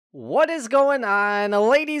What is going on,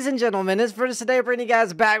 ladies and gentlemen? It's Verticy today, bringing you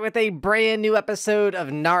guys back with a brand new episode of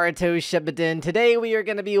Naruto Shippuden. Today we are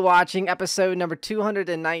going to be watching episode number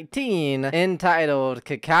 219, entitled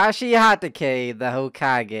Kakashi Hatake, the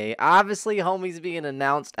Hokage. Obviously, homie's being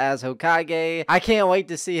announced as Hokage. I can't wait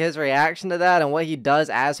to see his reaction to that and what he does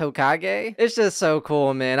as Hokage. It's just so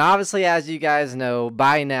cool, man. Obviously, as you guys know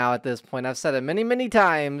by now at this point, I've said it many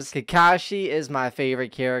times, Kakashi is my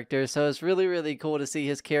favorite character, so it's really cool to see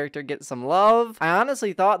his character get some love. I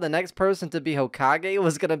honestly thought the next person to be Hokage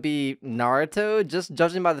was gonna be Naruto, just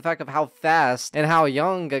judging by the fact of how fast and how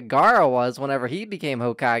young Gaara was whenever he became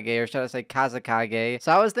Hokage, or should I say Kazekage.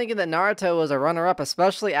 So I was thinking that Naruto was a runner-up,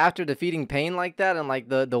 especially after defeating Pain like that, and like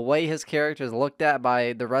the way his character is looked at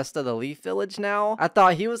by the rest of the Leaf Village now. I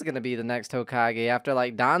thought he was gonna be the next Hokage after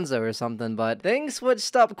like Danzo or something, but things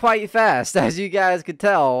switched up quite fast, as you guys could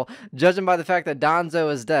tell, judging by the fact that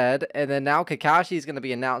Danzo is dead, and then now Kakashi is gonna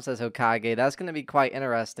be announced as Hokage. That's going to be quite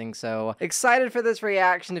interesting, so excited for this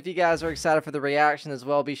reaction. If you guys are excited for the reaction as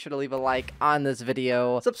well, be sure to leave a like on this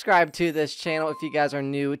video, subscribe to this channel if you guys are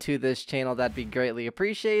new to this channel, that'd be greatly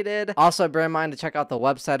appreciated. Also, bear in mind to check out the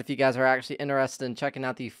website if you guys are actually interested in checking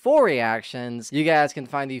out the full reactions. You guys can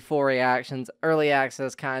find the full reactions, early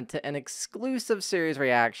access content, and exclusive series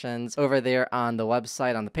reactions over there on the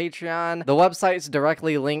website, on the Patreon. The website's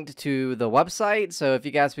directly linked to the website, so if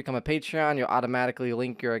you guys become a Patreon, you'll automatically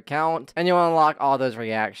link your account and you'll unlock all those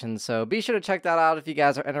reactions, so be sure to check that out if you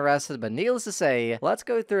guys are interested. But needless to say, let's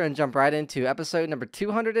go through and jump right into episode number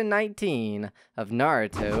 219 of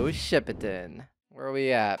Naruto Shippuden. Where are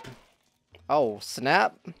we at? Oh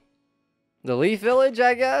snap, the Leaf Village,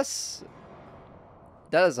 I guess.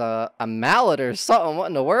 That is a mallet or something. What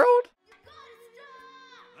in the world?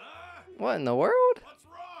 What in the world? What's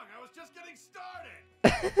wrong? I was just getting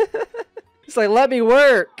started. It's like, let me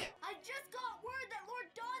work.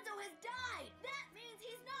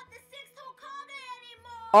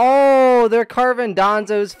 Oh, they're carving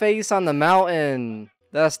Danzo's face on the mountain.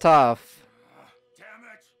 That's tough. Damn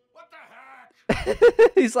it. What the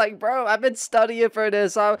heck? He's like, bro, I've been studying for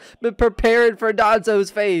this. I've been preparing for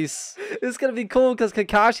Danzo's face. It's going to be cool because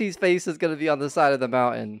Kakashi's face is going to be on the side of the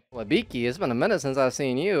mountain. Wabiki, it's been a minute since I've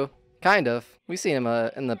seen you. Kind of. We've seen him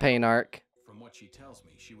in the Pain arc. From what she tells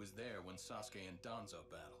me, she was there when Sasuke and Danzo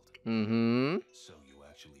battled. Mm-hmm. So you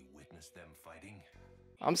actually witnessed them fighting?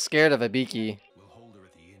 I'm scared of Wabiki.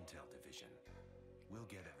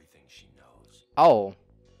 Oh.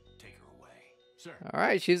 Take her away. Sir. All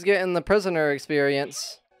right, she's getting the prisoner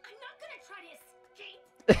experience. I'm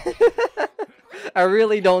not gonna try to escape. I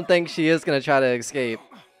really don't think she is gonna try to escape.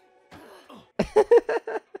 Get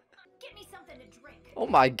me something to drink. Oh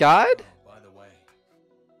my god. By the way,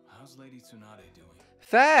 how's Lady Tsunade doing?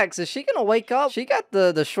 Facts, is she gonna wake up? She got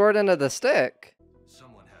the short end of the stick.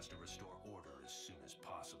 Someone has to restore order as soon as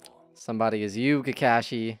possible. Somebody is you,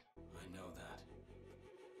 Kakashi.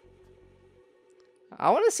 I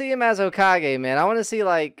want to see him as Hokage, man. I want to see,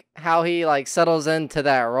 like, how he, like, settles into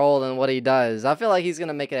that role and what he does. I feel like he's going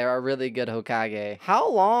to make it a really good Hokage. How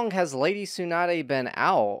long has Lady Tsunade been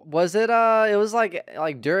out? Was it, it was,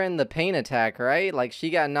 like during the Pain attack, right? Like, she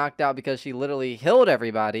got knocked out because she literally healed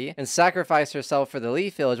everybody and sacrificed herself for the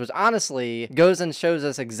Leaf Village, which honestly goes and shows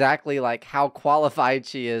us exactly, like, how qualified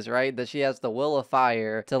she is, right? That she has the will of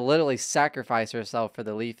fire to literally sacrifice herself for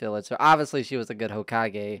the Leaf Village. So, obviously, she was a good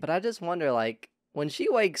Hokage. But I just wonder, like, when she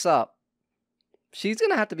wakes up, she's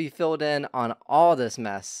gonna have to be filled in on all this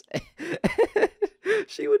mess.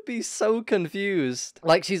 She would be so confused.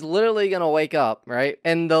 Like, she's literally gonna wake up, right?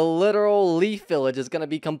 And the literal Leaf Village is gonna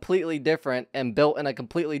be completely different and built in a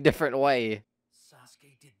completely different way.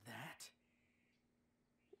 Sasuke did that?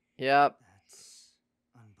 Yep. That's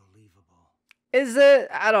unbelievable. Is it?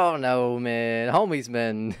 I don't know, man. Homie's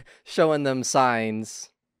been showing them signs.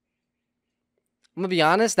 I'm gonna be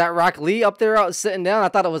honest, that Rock Lee up there out sitting down, I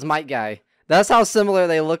thought it was Might Guy. That's how similar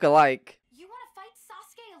they look alike. You want to fight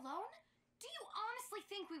Sasuke alone? Do you honestly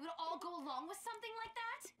think we would all go along with something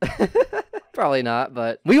like that? Probably not,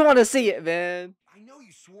 but we want to see it, man. I know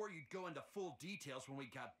you swore you'd go into full details when we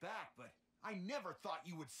got back, but I never thought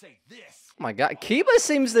you would say this. Oh my god, Kiba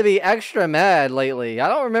seems to be extra mad lately. I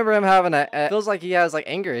don't remember him having it feels like he has like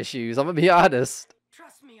anger issues, I'm gonna be honest.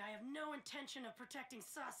 Trust me, I have no intention of protecting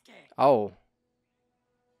Sasuke. Oh.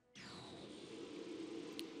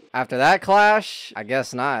 After that clash, I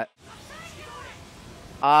guess not.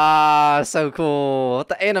 Ah, so cool. With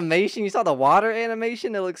the animation, you saw the water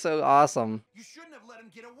animation? It looks so awesome. You shouldn't have let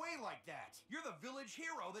him get away like that. You're the village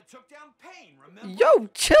hero that took down Pain, remember? Yo,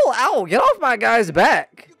 chill out. Get off my guy's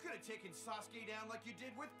back. You could have taken Sasuke down like you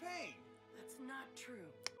did with Pain. That's not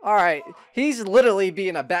true. All right, he's literally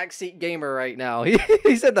being a backseat gamer right now.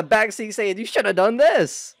 He's in the backseat saying, "You should have done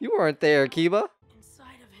this. You weren't there, Kiba."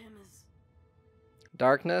 Inside of him is...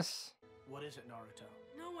 Darkness. What is it, Naruto?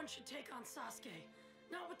 No one should take on Sasuke.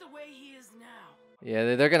 Not with the way he is now.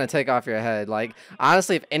 Yeah, they're gonna take off your head. Like,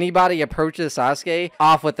 honestly, if anybody approaches Sasuke,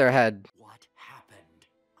 off with their head. What happened?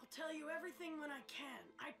 I'll tell you everything when I can.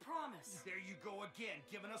 I promise. There you go again,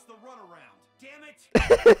 giving us the runaround. Damn it!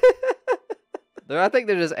 I think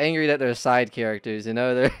they're just angry that they're side characters. You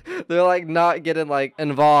know, they're like not getting like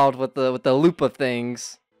involved with the loop of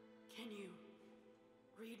things. Can you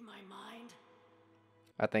read my mind?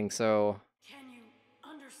 I think so. Can you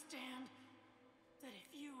understand that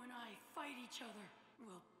if you and I fight each other,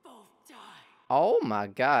 we'll both die? Oh my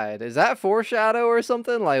God, is that foreshadow or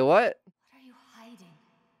something? Like what? What are you hiding?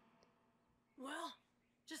 Well,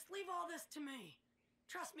 just leave all this to me.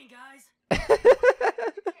 Trust me, guys.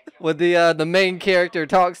 When the main character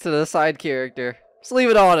talks to the side character. Just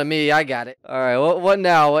leave it all to me. I got it. All right. What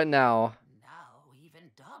now? What now? Now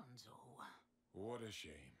even Danzo. What a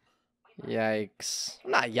shame. Yikes!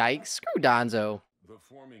 Not yikes. Screw Danzo. The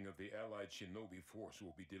forming of the allied shinobi force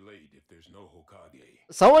will be delayed if there's no Hokage.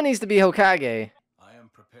 Someone needs to be Hokage. I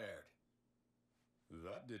am prepared.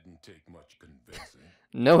 That didn't take much convincing.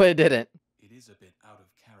 No, it didn't. It is a bit out of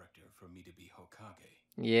character for me to be Hokage.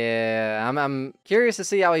 Yeah, I'm curious to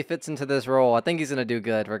see how he fits into this role. I think he's gonna do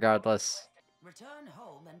good regardless. Return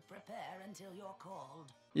home and prepare until you're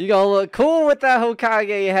called. You gonna look cool with that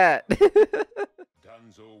Hokage hat.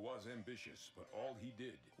 Danzo was ambitious, but all he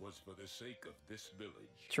did was for the sake of this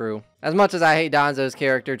village. True. As much as I hate Danzo's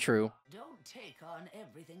character, true. Don't take on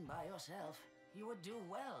everything by yourself. You would do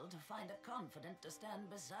well to find a confidant to stand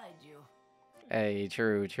beside you. Hey,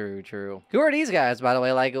 true. Who are these guys, by the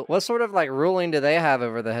way? Like, what sort of like ruling do they have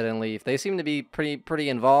over the Hidden Leaf? They seem to be pretty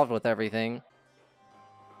involved with everything.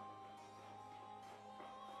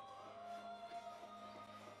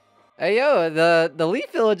 Hey, yo, the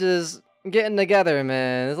Leaf Village is getting together,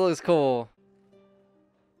 man. This looks cool.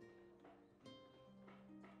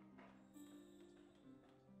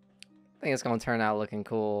 I think it's gonna turn out looking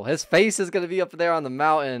cool. His face is gonna be up there on the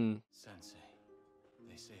mountain. Sensei,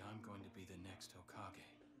 they say I'm going to be the next Hokage.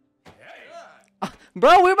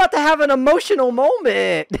 Bro, we're about to have an emotional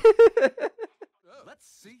moment. Let's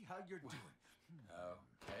see how you're doing.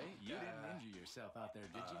 Okay, you didn't injure yourself out there,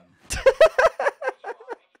 did you?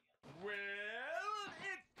 Well,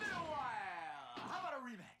 it's been a while. How about a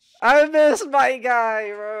rematch? I miss my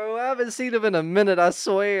guy, bro. I haven't seen him in a minute, I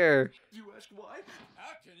swear. You ask why?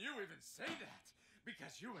 How can you even say that?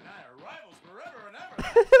 Because you and I are rivals forever and ever.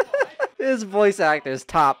 That's why. His voice actor's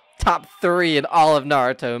top 3 in all of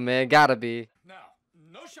Naruto, man. Gotta be. Now,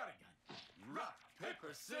 no shotgun. Rock,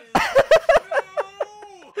 paper, scissors.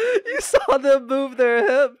 You saw them move their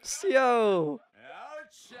hips, yo. Our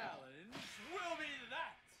challenge will be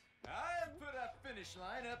that. I'll put a finish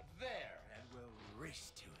line up there, and we'll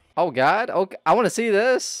race to it. Oh God, okay, I want to see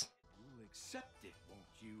this. You'll accept it, won't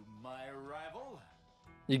you, my rival?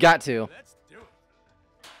 You got to. Let's do it.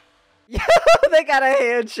 Yeah, they got a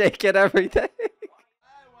handshake and everything.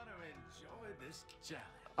 I want to enjoy this challenge.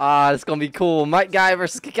 Ah, it's gonna be cool. Might Guy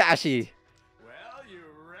versus Kakashi. Well, you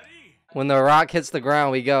ready? When the rock hits the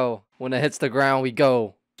ground, we go. When it hits the ground, we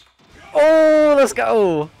go. Oh, let's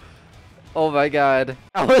go. Oh my God.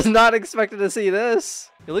 I was not expecting to see this.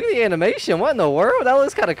 Hey, look at the animation. What in the world? That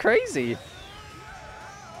looks kind of crazy.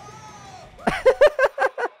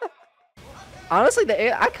 Honestly,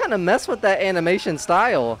 I kind of mess with that animation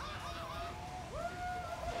style.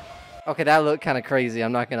 Okay, that looked kind of crazy.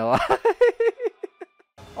 I'm not going to lie.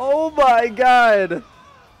 Oh my God.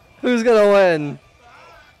 Who's going to win?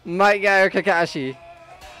 Might Guy or Kakashi?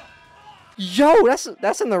 Yo,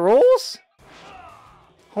 that's in the rules?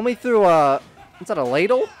 Homie threw a... Is that a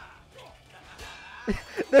ladle?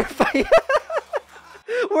 They're fighting.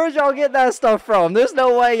 Where'd y'all get that stuff from? There's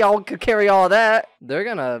no way y'all could carry all that. They're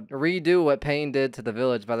gonna redo what Pain did to the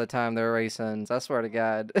village by the time their race ends. I swear to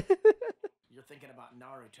God. You're thinking about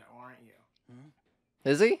Naruto, aren't you?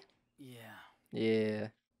 Is he? Yeah. Yeah.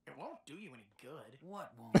 It won't do you any good.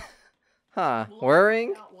 What won't? Huh. We'll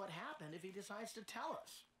Worrying? find out what happened if he decides to tell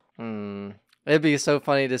us. It'd be so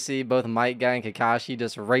funny to see both Might Guy and Kakashi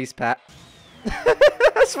just race pat.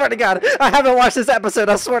 I swear to God, I haven't watched this episode.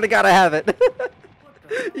 I swear to God, I haven't.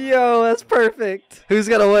 Yo, that's perfect. Who's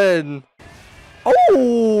gonna win?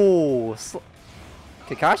 Oh!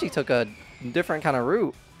 Kakashi took a different kind of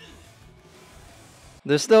route.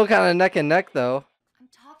 They're still kind of neck and neck, though. I'm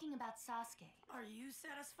talking about Sasuke. Are you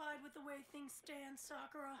satisfied with the way things stand,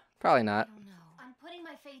 Sakura? Probably not. I don't know. I'm putting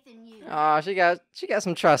my faith in you. Aw, she got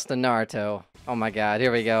some trust in Naruto. Oh my god,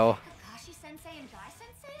 here we go. Kakashi Sensei and Guy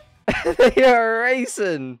Sensei? They are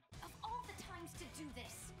racing. Of all the times to do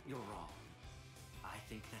this. You're wrong. I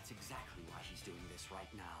think that's exactly why he's doing this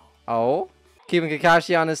right now. Oh? Keeping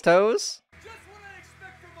Kakashi on his toes? Just what I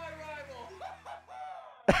expect from my rival.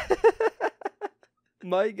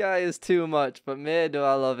 My guy is too much, but man, do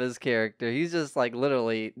I love his character. He's just like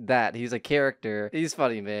literally that. He's a character. He's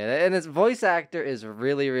funny, man. And his voice actor is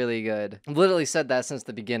really, really good. I've literally said that since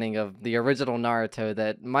the beginning of the original Naruto,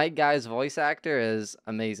 that my guy's voice actor is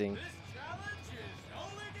amazing. This challenge is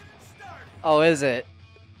only getting started. Oh, is it?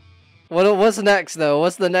 What's next, though?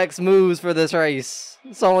 What's the next moves for this race?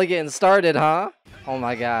 It's only getting started, huh? Oh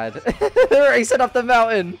my god. They're racing up the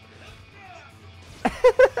mountain.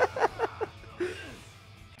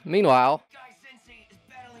 Meanwhile... Guy Sensei is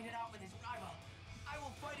battling it out with his rival. I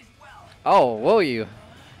will fight as well. Oh, will you?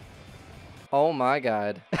 Oh my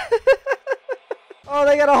god. Oh,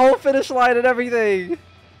 they got a whole finish line and everything.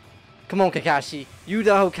 Come on, Kakashi. You the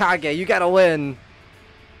Hokage. You gotta win.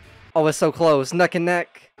 Oh, it's so close. Neck and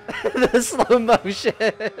neck. The slow motion.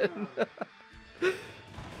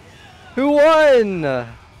 Who won?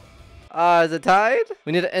 Is it tied?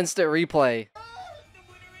 We need an instant replay.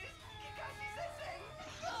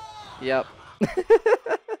 Yep.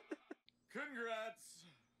 Congrats.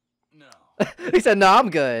 No. He said, no, I'm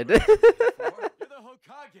good. You're the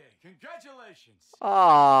Hokage. Congratulations.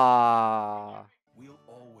 Aww. We'll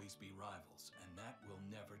always be rivals, and that will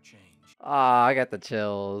never change. Ah, I got the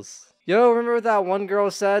chills. Yo, remember what that one girl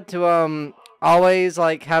said to always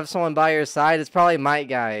like have someone by your side? It's probably Might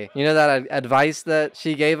Guy. You know that advice that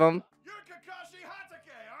she gave him? You're Kakashi Hatake,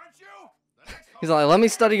 aren't you? The next He's like, let me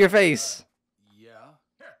study your face. Yeah?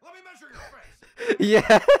 Here, let me measure your face.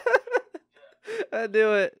 Yeah. I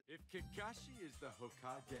knew it. If Kakashi is the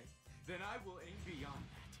Hokage, then I will aim beyond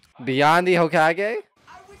that. Beyond the Hokage? I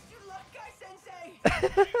wish you luck, Guy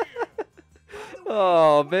Sensei.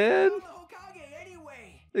 Oh, man. I'm the Hokage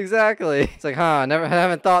anyway. Exactly. It's like, huh,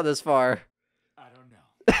 haven't thought this far. I don't know.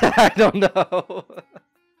 I don't know.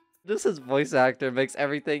 Just his voice actor makes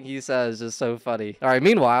everything he says just so funny. All right,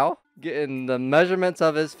 meanwhile, getting the measurements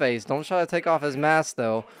of his face. Don't try to take off his mask,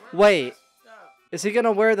 though. Wait, is he going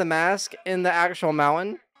to wear the mask in the actual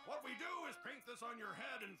mountain? What we do is paint this on your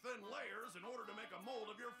head in thin layers in order to make a mold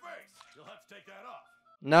of your face. You'll have to take that off.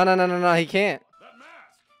 No, he can't. That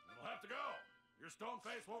mask, it'll have to go. Your stone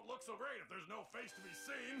face won't look so great if there's no face to be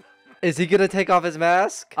seen. Is he going to take off his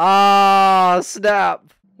mask? Ah,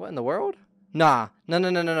 snap. What in the world? Nah.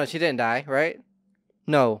 No. She didn't die, right?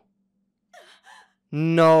 No.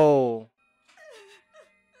 No.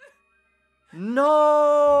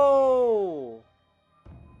 No.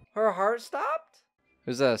 Her heart stopped?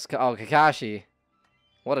 Who's this? Oh, Kakashi.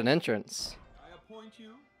 What an entrance. I appoint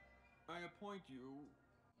you.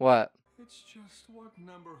 What? It's just what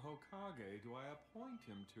number Hokage do I appoint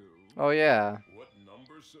him to? Oh, yeah. What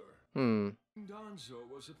number, sir? Danzo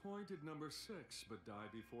was appointed number 6, but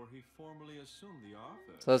died before he formally assumed the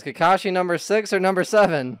office. So is Kakashi number 6 or number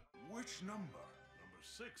 7? Which number? Number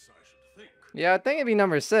 6, I should think. Yeah, I think it'd be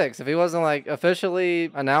number 6 if he wasn't, like,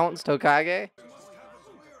 officially announced Hokage.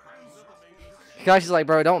 Kakashi's like,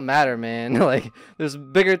 bro, it don't matter, man. Like, there's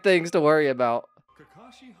bigger things to worry about.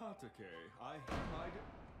 Kakashi Hatake, I hereby...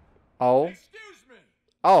 Oh? Excuse me!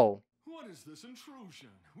 Oh. What is this intrusion?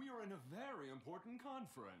 We are in a very important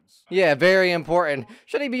conference. Yeah, very important.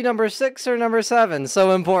 Should he be number 6 or number 7?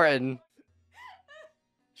 So important.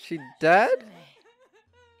 She dead?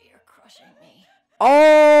 You're crushing me.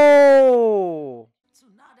 Oh!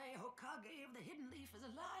 Tsunade Hokage of the Hidden Leaf is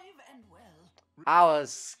alive and well. I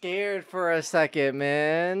was scared for a second,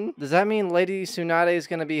 man. Does that mean Lady Tsunade is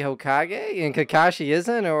gonna be Hokage and Kakashi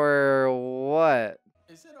isn't, or what?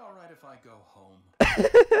 Is it alright if I go home?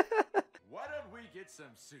 Why don't we get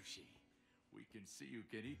some sushi? We can see who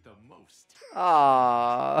can eat the most.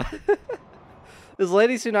 Aww. Is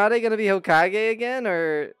Lady Tsunade gonna be Hokage again,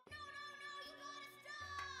 or?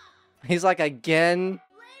 He's like, again? Lady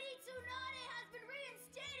Tsunade has been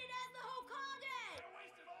reinstated as the Hokage!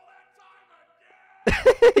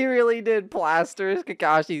 He really did plaster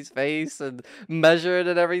Kakashi's face and measure it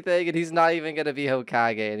and everything, and he's not even gonna be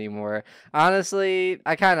Hokage anymore. Honestly,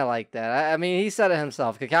 I kind of like that. I mean, he said it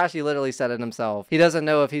himself. Kakashi literally said it himself. He doesn't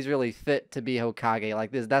know if he's really fit to be Hokage.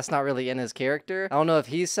 Like this, that's not really in his character. I don't know if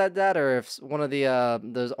he said that or if one of the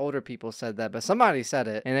those older people said that, but somebody said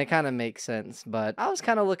it, and it kind of makes sense. But I was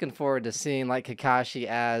kind of looking forward to seeing like Kakashi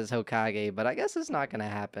as Hokage, but I guess it's not gonna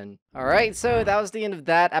happen. All right, so that was the end of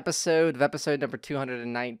that episode number 200.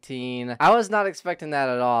 219. I was not expecting that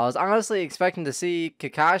at all. I was honestly expecting to see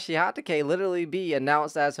Kakashi Hatake literally be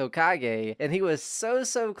announced as Hokage, and he was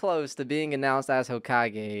so close to being announced as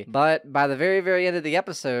Hokage. But by the very end of the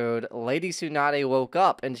episode, Lady Tsunade woke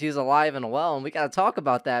up, and she's alive and well, and we gotta talk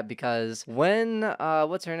about that because when,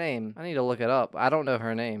 what's her name? I need to look it up. I don't know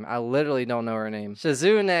her name. I literally don't know her name.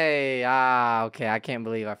 Shizune! Ah, okay, I can't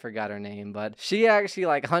believe I forgot her name, but she actually,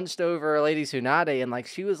 like, hunched over Lady Tsunade, and, like,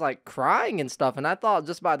 she was, like, crying and stuff, and I thought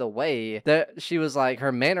just by the way that she was, like,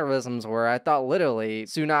 her mannerisms were, I thought literally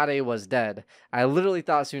Tsunade was dead. I literally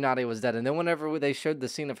thought Tsunade was dead, and then whenever they showed the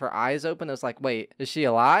scene of her eyes open, it was like, wait, is she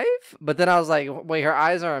alive? But then I was like, wait, her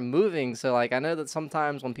eyes aren't moving, so, like, I know that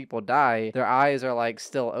sometimes when people die, their eyes are, like,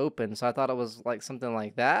 still open, so I thought it was, like, something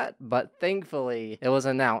like that, but thankfully, it was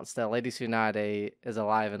announced that Lady Tsunade is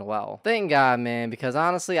alive and well. Thank God, man, because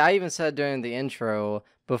honestly, I even said during the intro,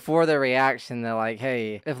 before the reaction, that, like,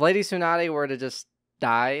 hey, if Lady Tsunade were to just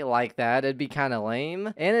die like that, it'd be kind of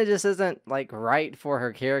lame, and it just isn't, like, right for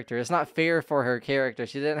her character. It's not fair for her character.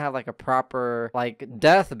 She didn't have, like, a proper, like,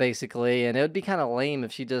 death, basically, and it would be kind of lame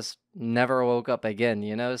if she just never woke up again,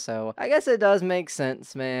 you know? So I guess it does make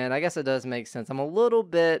sense, man. I guess it does make sense. I'm a little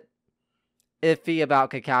bit iffy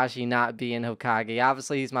about Kakashi not being Hokage.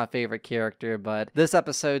 Obviously, he's my favorite character, but this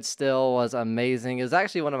episode still was amazing. It was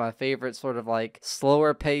actually one of my favorite sort of like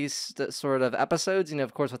slower paced sort of episodes, you know,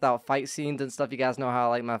 of course, without fight scenes and stuff. You guys know how I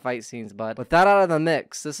like my fight scenes, but with that out of the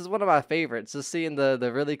mix, this is one of my favorites. Just seeing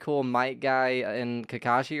the really cool Might guy in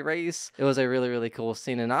Kakashi race, it was a really cool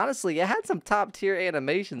scene, and honestly, it had some top tier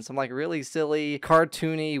animation, some like really silly,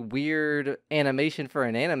 cartoony, weird animation for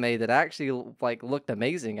an anime that actually like looked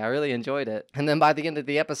amazing. I really enjoyed it. And then by the end of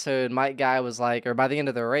the episode, Might Guy was like, or by the end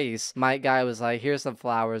of the race, Might Guy was like, here's some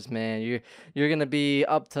flowers, man. You're gonna be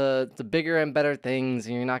up to bigger and better things,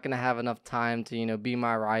 and you're not gonna have enough time to, you know, be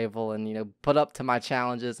my rival and, you know, put up to my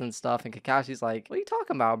challenges and stuff. And Kakashi's like, what are you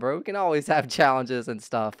talking about, bro? We can always have challenges and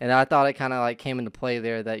stuff. And I thought it kind of like came into play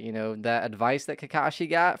there that, you know, that advice that Kakashi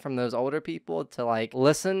got from those older people to like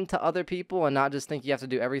listen to other people and not just think you have to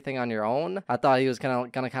do everything on your own. I thought he was gonna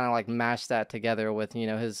like mash that together with, you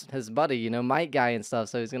know, his buddy, you know, Might Guy and stuff.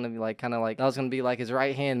 So he's gonna be like kind of like that was gonna be like his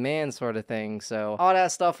right hand man sort of thing. So all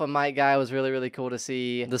that stuff with Might Guy was really cool to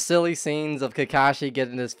see. The silly scenes of Kakashi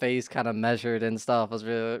getting his face kind of measured and stuff was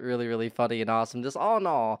really funny and awesome. Just all in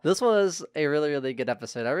all, this was a really good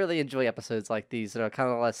episode. I really enjoy episodes like these that are kind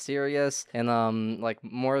of less serious and like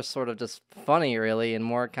more sort of just funny really, and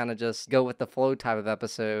more kind of just go with the flow type of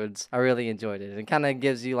episodes. I really enjoyed it. It kind of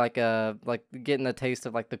gives you like getting a taste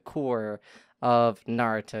of like the core of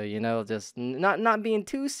Naruto, you know, just not being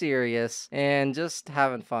too serious and just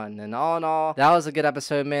having fun. And all in all, that was a good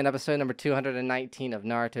episode, man. Episode number 219 of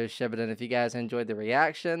Naruto Shippuden. If you guys enjoyed the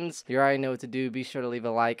reactions, you already know what to do. Be sure to leave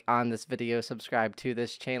a like on this video, subscribe to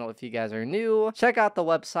this channel if you guys are new, check out the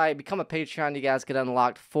website, become a Patreon. You guys get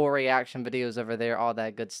unlocked 4 reaction videos over there, all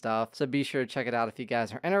that good stuff. So be sure to check it out if you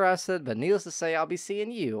guys are interested. But needless to say, I'll be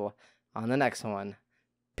seeing you on the next one.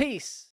 Peace!